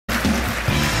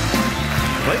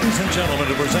Ladies and gentlemen,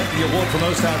 to present the award for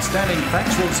Most Outstanding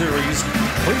Factual Series,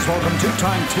 please welcome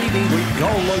two-time TV Week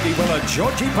Gold Logie winner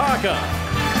Georgie Parker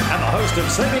and the host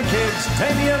of Saving Kids,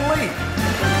 Damien Lee.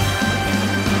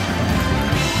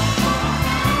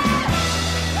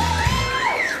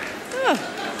 Oh.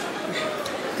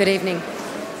 Good evening.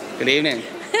 Good evening.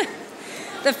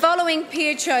 The following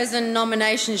peer-chosen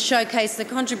nominations showcase the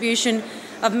contribution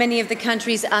of many of the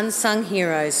country's unsung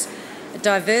heroes, a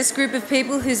diverse group of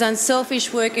people whose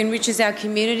unselfish work enriches our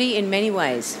community in many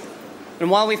ways.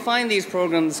 And while we find these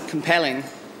programs compelling,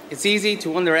 it's easy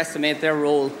to underestimate their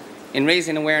role in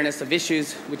raising awareness of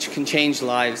issues which can change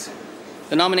lives.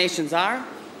 The nominations are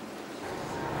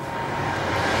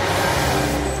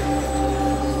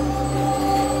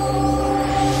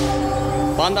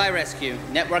Bondi Rescue,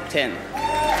 Network 10.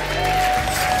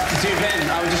 Dear Ben,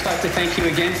 I would just like to thank you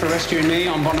again for rescuing me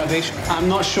on Bondi Beach. I'm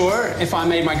not sure if I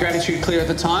made my gratitude clear at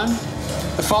the time.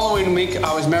 The following week,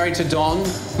 I was married to Dawn.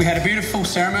 We had a beautiful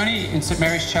ceremony in St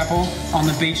Mary's Chapel on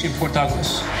the beach in Port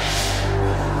Douglas.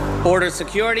 Border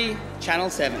Security,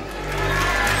 Channel 7.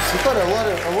 You've got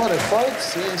a lot of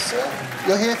folks here, sir.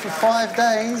 You're here for 5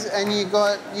 days and you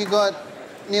got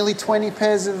nearly 20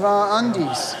 pairs of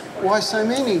undies. Why so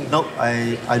many? No,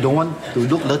 I don't want to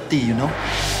look dirty, you know.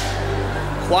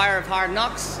 Choir of Hard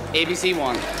Knocks, ABC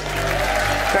 1.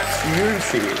 That's you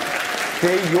singing.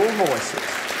 They're your voices.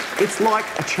 It's like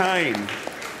a chain,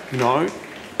 you know.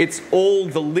 It's all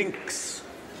the links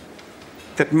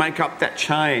that make up that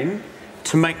chain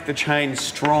to make the chain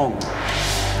strong.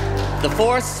 The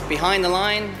Force, Behind the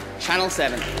Line, Channel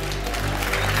 7.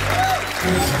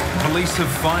 Police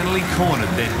have finally cornered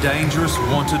their dangerous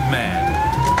wanted man.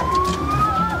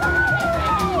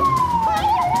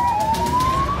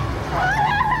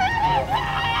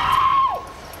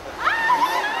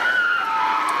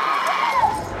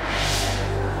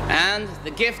 And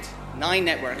The Gift, 9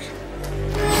 Network.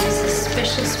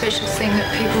 It's a special thing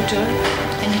that people do,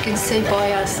 and you can see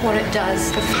by us what it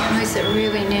does for families that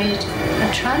really need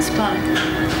a transplant,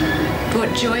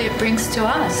 what joy it brings to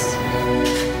us.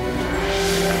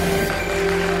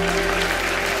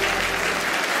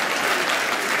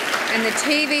 And the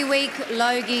TV Week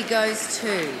Logie goes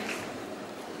to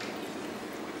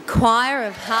Choir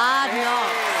of Hard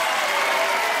Knocks.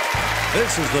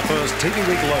 This is the first TV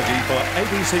Week Logie for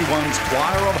ABC One's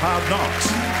Choir of Hard Knocks.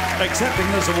 Accepting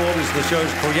this award is the show's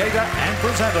creator and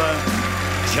presenter,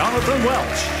 Jonathon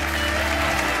Welch.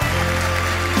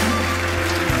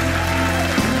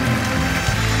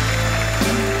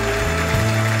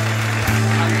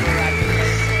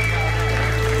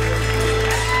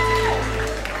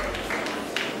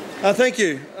 Thank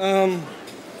you.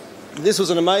 This was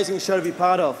an amazing show to be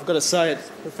part of. I've got to say, it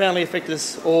profoundly affected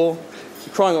us all.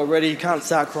 You're crying already, you can't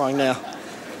start crying now.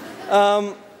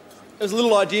 It was a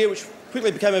little idea which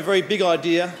quickly became a very big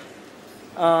idea.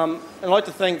 And I'd like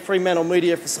to thank Fremantle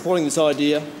Media for supporting this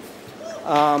idea.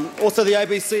 Also the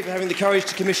ABC for having the courage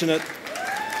to commission it.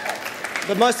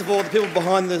 But most of all, the people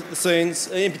behind the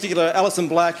scenes, in particular Alison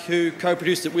Black, who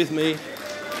co-produced it with me,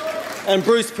 and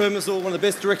Bruce Permisel, one of the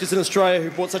best directors in Australia,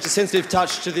 who brought such a sensitive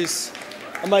touch to this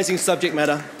amazing subject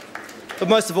matter. But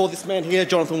most of all, this man here,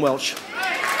 Jonathon Welch.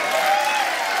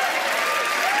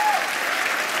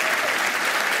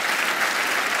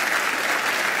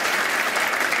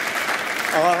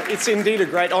 It's indeed a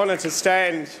great honour to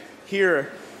stand here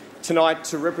tonight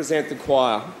to represent the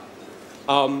choir.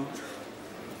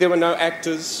 There were no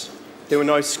actors, there were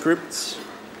no scripts.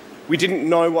 We didn't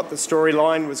know what the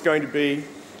storyline was going to be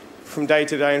from day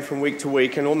to day and from week to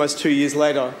week, and almost 2 years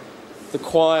later, the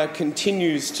choir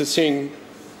continues to sing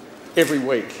every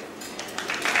week.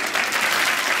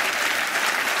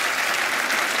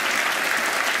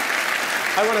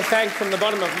 I want to thank from the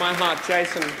bottom of my heart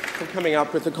Jason for coming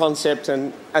up with the concept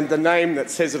and the name that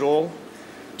says it all.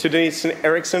 To Denise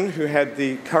Erickson, who had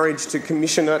the courage to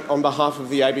commission it on behalf of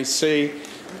the ABC.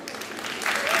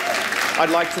 I'd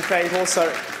like to thank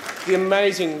also the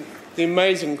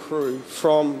amazing crew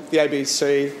from the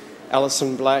ABC,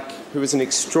 Alison Black, who is an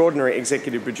extraordinary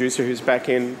executive producer who's back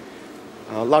in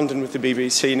London with the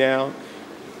BBC now.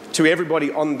 To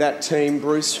everybody on that team,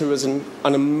 Bruce, who is an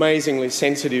amazingly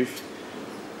sensitive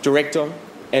director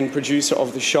and producer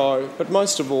of the show. But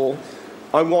most of all,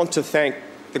 I want to thank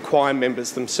the choir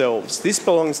members themselves. This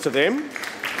belongs to them.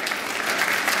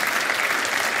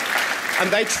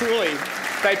 And they truly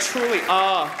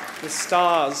are the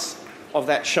stars of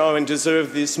that show and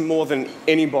deserve this more than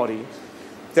anybody.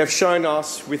 They've shown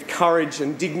us with courage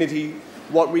and dignity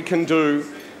what we can do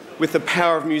with the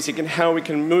power of music and how we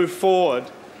can move forward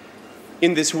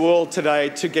in this world today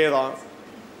together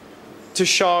to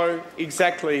show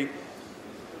exactly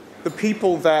the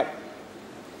people that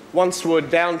once were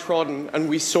downtrodden and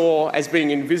we saw as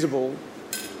being invisible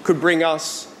could bring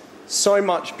us so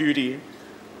much beauty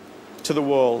to the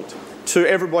world. To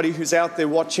everybody who's out there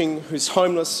watching, who's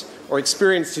homeless or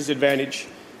experienced disadvantage,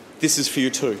 this is for you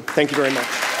too. Thank you very much.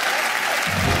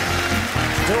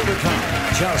 Still to come,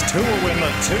 just who will win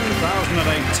the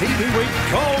 2008 TV Week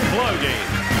Gold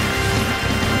Logie?